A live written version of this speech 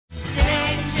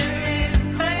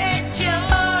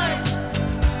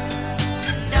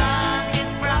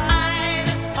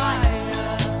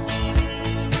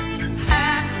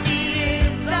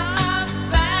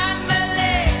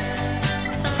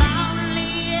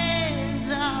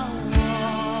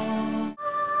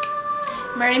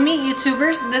Ready to meet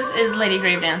YouTubers. This is Lady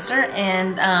Grave Dancer,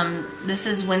 and this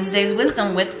is Wednesday's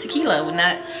Wisdom with Tequila.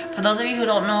 For those of you who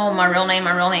don't know my real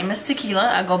name is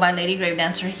Tequila. I go by Lady Grave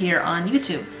Dancer here on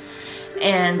YouTube.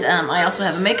 And I also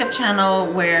have a makeup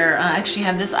channel where I actually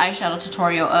have this eyeshadow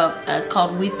tutorial up. It's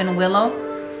called Weepin' Willow.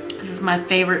 This is my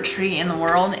favorite tree in the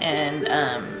world, and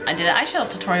I did an eyeshadow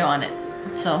tutorial on it.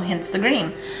 So hence the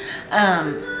green.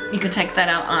 You can check that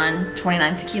out on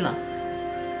 29 Tequila.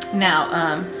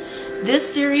 Now,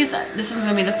 this series, this is going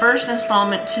to be the first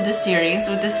installment to the series.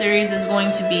 What this series is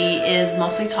going to be is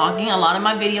mostly talking. A lot of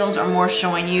my videos are more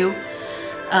showing you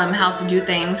how to do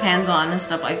things hands-on and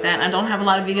stuff like that. And I don't have a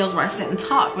lot of videos where I sit and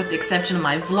talk, with the exception of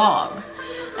my vlogs.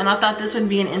 And I thought this would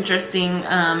be an interesting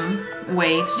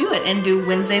way to do it, and do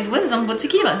Wednesday's Wisdom with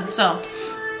Tequila. So,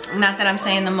 not that I'm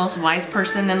saying the most wise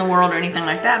person in the world or anything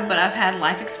like that, but I've had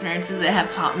life experiences that have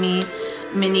taught me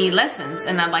many lessons,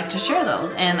 and I'd like to share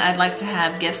those. And I'd like to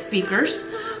have guest speakers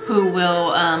who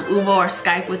will Uvo or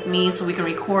Skype with me so we can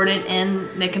record it, and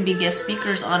they can be guest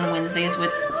speakers on Wednesdays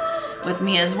with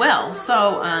me as well.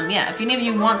 So yeah, if any of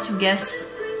you want to guest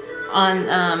on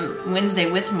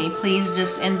Wednesday with me, please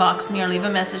just inbox me or leave a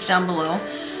message down below,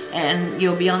 and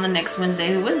you'll be on the next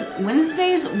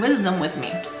Wednesday's Wisdom with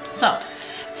me. So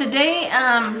today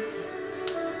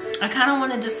I kind of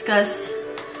want to discuss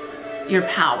your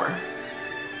power.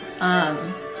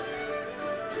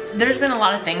 There's been a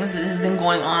lot of things that has been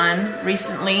going on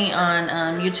recently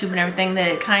on YouTube and everything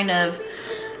that kind of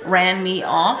ran me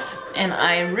off, and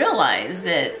I realized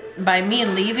that by me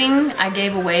leaving, I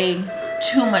gave away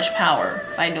too much power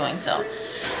by doing so.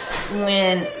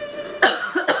 When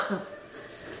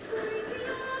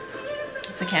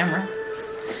it's a camera,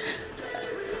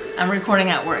 I'm recording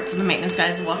at work, so the maintenance guy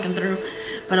is walking through,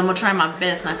 but I'm gonna try my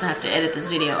best not to have to edit this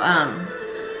video.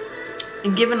 I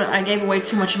gave away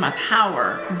too much of my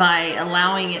power by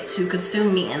allowing it to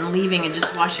consume me and leaving and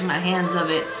just washing my hands of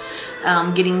it,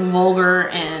 getting vulgar,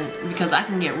 and because I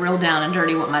can get real down and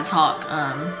dirty with my talk.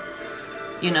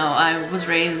 You know, I was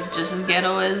raised just as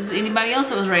ghetto as anybody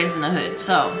else that was raised in the hood.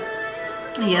 So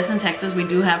yes, in Texas we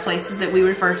do have places that we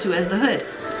refer to as the hood.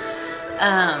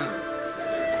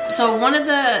 So one of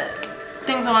the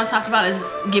things I want to talk about is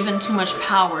giving too much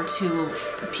power to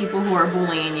people who are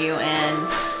bullying you and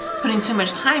putting too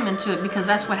much time into it, because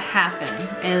that's what happened.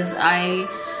 Is I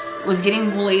was getting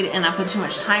bullied and I put too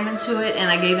much time into it, and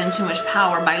I gave in too much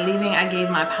power. By leaving, I gave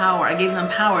my power. I gave them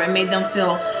power. It made them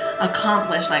feel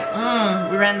accomplished, like,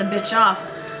 we ran the bitch off.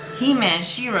 He-Man,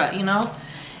 She-Ra, you know?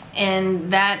 And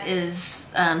that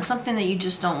is something that you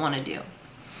just don't want to do.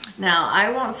 Now, I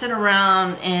won't sit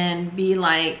around and be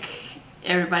like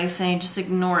everybody's saying, just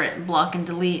ignore it, block and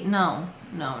delete. No,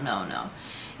 no, no, no.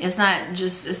 It's not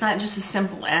just as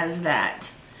simple as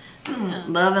that.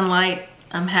 Love and light,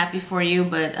 I'm happy for you,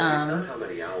 but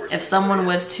if someone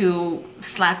was to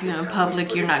slap you in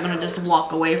public, you're not going to just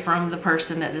walk away from the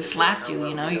person that just slapped you,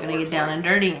 you know? You're going to get down and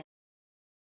dirty.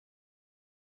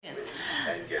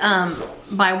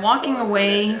 By walking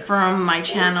away from my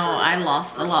channel, I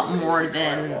lost a lot more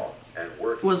than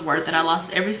was worth it. I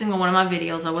lost every single one of my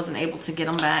videos. I wasn't able to get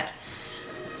them back.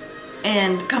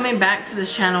 And coming back to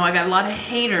this channel, I got a lot of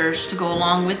haters to go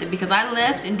along with it, because I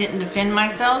left and didn't defend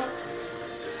myself.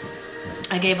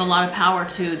 I gave a lot of power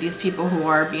to these people who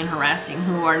are being harassing,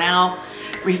 who are now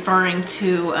referring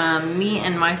to me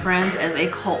and my friends as a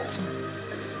cult,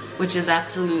 which is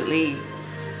absolutely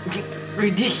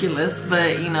ridiculous,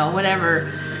 but you know,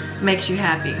 whatever makes you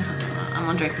happy. I'm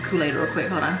gonna drink the Kool-Aid real quick,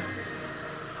 hold on.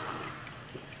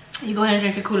 You go ahead and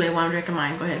drink your Kool-Aid while I'm drinking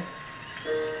mine, go ahead.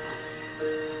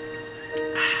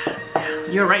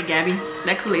 You're right, Gabby.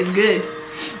 That Kool-Aid's good.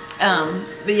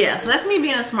 But yeah, so that's me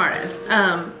being a smartass.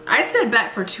 I sat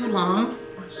back for too long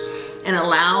and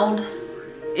allowed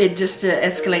it just to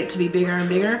escalate to be bigger and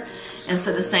bigger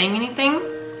instead of saying anything.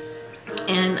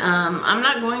 And I'm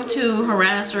not going to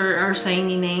harass or say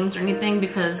any names or anything,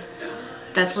 because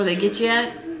that's where they get you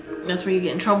at. That's where you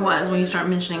get in trouble at, is when you start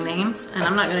mentioning names. And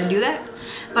I'm not going to do that.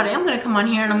 But I am going to come on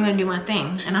here and I'm going to do my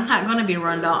thing. And I'm not going to be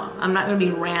run off. I'm not going to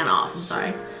be ran off. I'm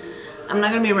sorry. I'm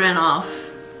not going to be ran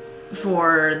off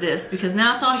for this, because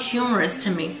now it's all humorous to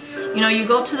me. You know, you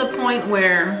go to the point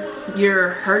where you're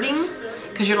hurting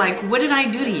because you're like, what did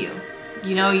I do to you?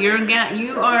 You know,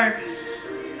 you are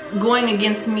going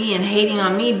against me and hating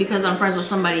on me because I'm friends with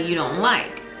somebody you don't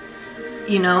like.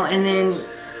 You know, and then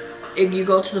if you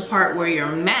go to the part where you're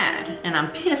mad and I'm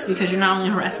pissed because you're not only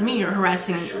harassing me, you're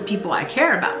harassing people I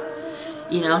care about.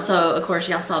 You know, so of course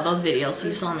y'all saw those videos, so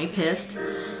you saw me pissed.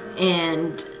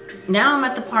 And now I'm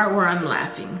at the part where I'm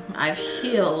laughing. I've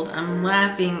healed, I'm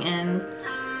laughing, and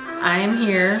I am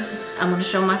here. I'm going to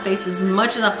show my face as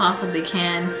much as I possibly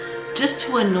can, just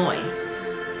to annoy.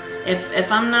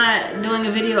 If I'm not doing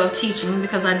a video of teaching,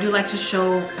 because I do like to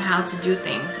show how to do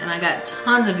things, and I got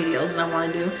tons of videos that I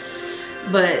want to do,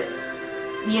 but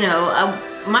you know,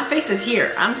 my face is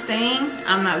here. I'm staying.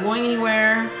 I'm not going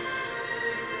anywhere.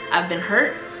 I've been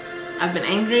hurt, I've been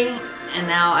angry, and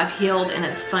now I've healed, and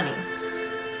it's funny.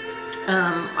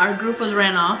 Our group was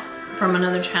ran off from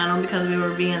another channel because we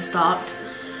were being stalked,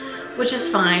 which is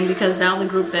fine, because now the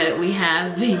group that we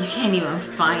have, you can't even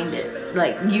find it.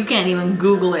 Like, you can't even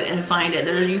Google it and find it.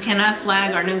 You cannot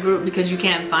flag our new group because you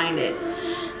can't find it.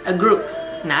 A group,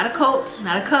 not a cult,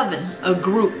 not a coven, a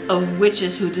group of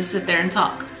witches who just sit there and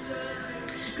talk.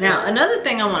 Now, another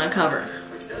thing I want to cover.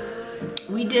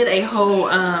 We did a whole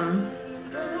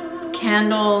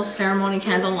candle ceremony,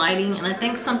 candle lighting, and I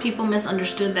think some people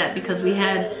misunderstood that because we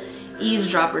had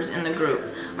eavesdroppers in the group,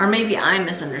 or maybe I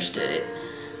misunderstood it.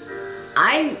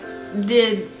 I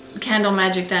did candle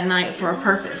magic that night for a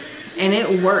purpose, and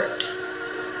it worked.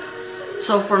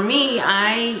 So for me,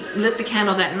 I lit the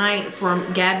candle that night for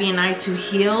Gabby and I to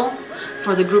heal,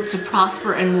 for the group to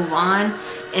prosper and move on,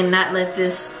 and not let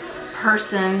this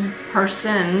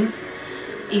persons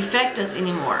affect us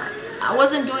anymore. I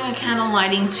wasn't doing a candle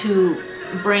lighting to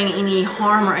bring any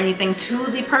harm or anything to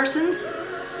the persons,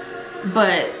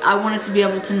 but I wanted to be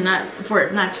able to for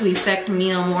it not to affect me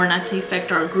no more, not to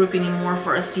affect our group anymore,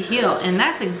 for us to heal. And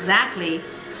that's exactly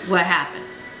what happened.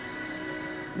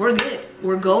 We're good.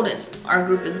 We're golden. Our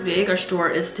group is big. Our store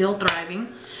is still thriving.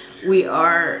 We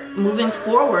are moving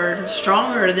forward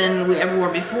stronger than we ever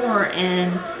were before,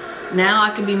 and now I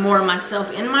can be more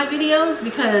myself in my videos,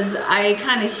 because I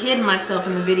kind of hid myself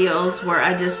in the videos where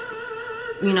I just,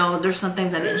 you know, there's some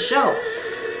things I didn't show.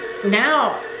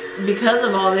 Now, because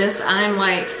of all this, I'm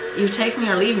like, you take me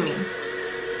or leave me.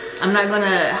 I'm not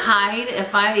gonna hide.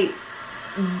 If I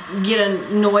get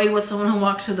annoyed with someone who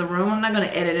walks through the room, I'm not gonna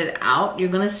edit it out. You're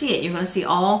gonna see it. You're gonna see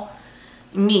all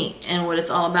me and what it's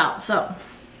all about. So,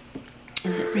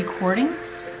 is it recording?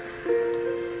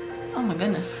 Oh my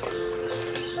goodness.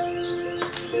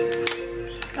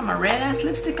 Got my red ass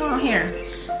lipstick on here.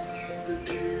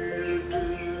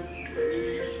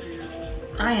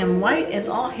 I am white as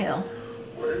all hell.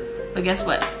 But guess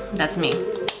what? That's me.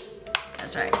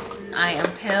 That's right. I am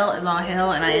pale as all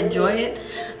hell, and I enjoy it.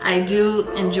 I do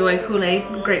enjoy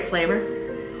Kool-Aid, great flavor.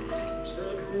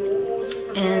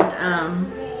 And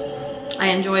I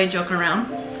enjoy joking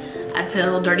around. I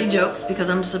tell dirty jokes because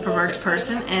I'm just a perverted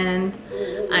person, and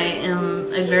I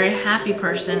am a very happy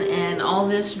person, and all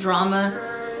this drama,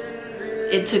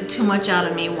 it took too much out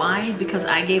of me. Why? Because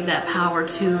I gave that power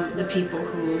to the people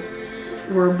who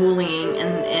were bullying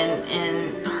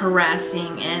and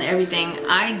harassing and everything.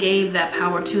 I gave that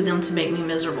power to them to make me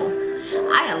miserable.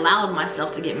 I allowed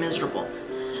myself to get miserable.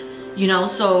 You know,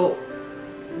 so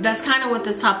that's kind of what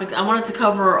this topic, I wanted to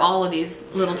cover all of these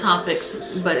little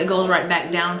topics, but it goes right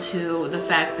back down to the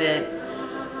fact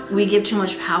that we give too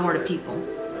much power to people.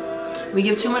 We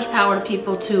give too much power to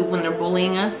people when they're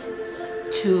bullying us,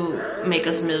 to make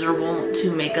us miserable,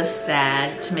 to make us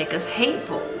sad, to make us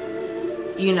hateful.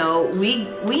 You know,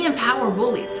 we empower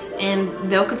bullies, and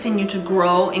they'll continue to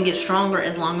grow and get stronger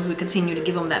as long as we continue to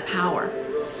give them that power.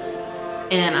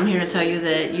 And I'm here to tell you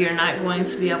that you're not going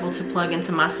to be able to plug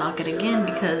into my socket again,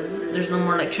 because there's no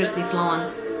more electricity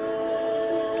flowing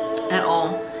at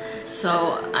all.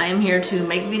 So I am here to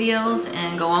make videos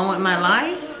and go on with my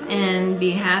life and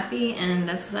be happy, and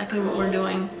that's exactly what we're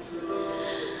doing.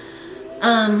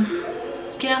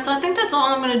 Yeah, so I think that's all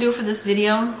I'm going to do for this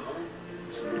video.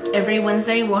 Every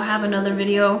Wednesday we'll have another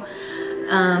video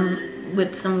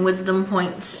with some wisdom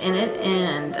points in it,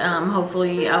 and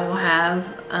hopefully I will have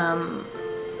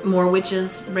more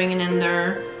witches bringing in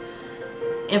their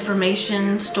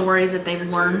information, stories that they've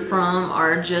learned from,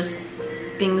 or just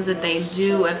things that they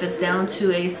do. If it's down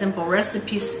to a simple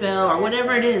recipe spell or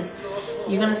whatever it is,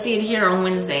 you're going to see it here on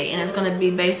Wednesday, and it's going to be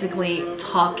basically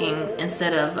talking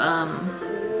instead of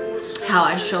how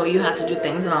I show you how to do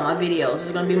things in all my videos.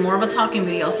 It's going to be more of a talking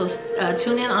video. So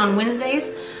tune in on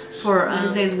Wednesdays for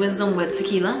Wednesday's Wisdom with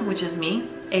Tequila, which is me,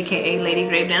 aka Lady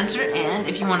Grave Dancer. And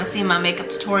if you want to see my makeup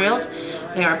tutorials,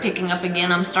 they are picking up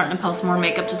again. I'm starting to post more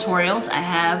makeup tutorials. I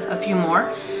have a few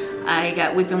more. I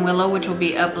got Weeping Willow, which will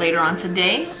be up later on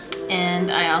today.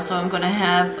 And I also am going to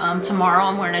have, tomorrow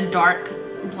I'm wearing a dark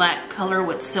black color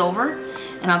with silver.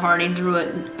 And I've already drew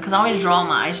it, because I always draw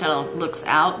my eyeshadow looks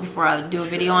out before I do a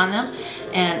video on them.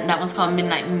 And that one's called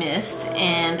Midnight Mist.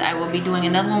 And I will be doing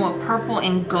another one with purple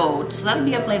and gold. So that'll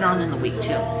be up later on in the week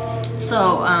too.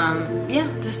 So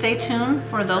yeah, just stay tuned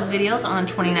for those videos on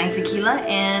 29 Tequila.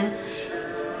 And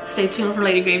stay tuned for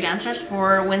Lady Grave Dancers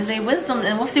for Wednesday Wisdom,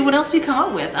 and we'll see what else we come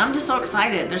up with. I'm just so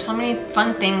excited. There's so many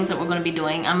fun things that we're going to be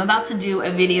doing. I'm about to do a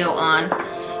video on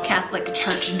Catholic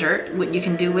Church dirt, what you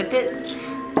can do with it.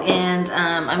 And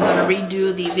I'm going to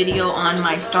redo the video on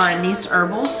my star anise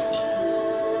herbals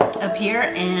up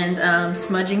here, and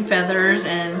smudging feathers,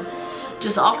 and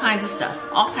just all kinds of stuff.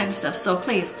 All kinds of stuff. So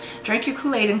please, drink your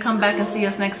Kool-Aid and come back and see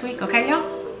us next week, okay,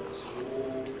 y'all?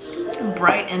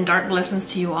 Bright and dark blessings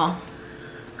to you all.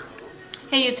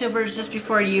 Hey YouTubers, just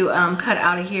before you cut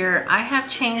out of here, I have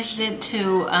changed it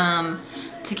to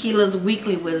Tequila's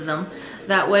weekly wisdom.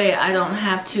 That way I don't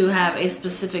have to have a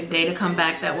specific day to come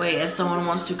back. That way if someone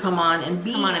wants to come on and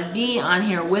be on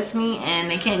here with me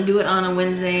and they can't do it on a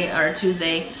Wednesday or a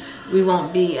Tuesday, we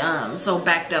won't be so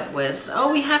backed up with,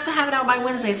 oh, we have to have it out by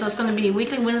Wednesday. So it's going to be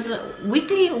weekly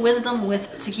wisdom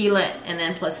with Tequila, and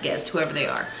then plus guests, whoever they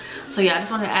are. So yeah, I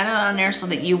just wanted to add it on there so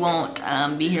that you won't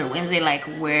be here Wednesday like,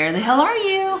 where the hell are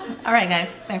you? Alright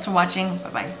guys, thanks for watching. Bye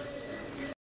bye.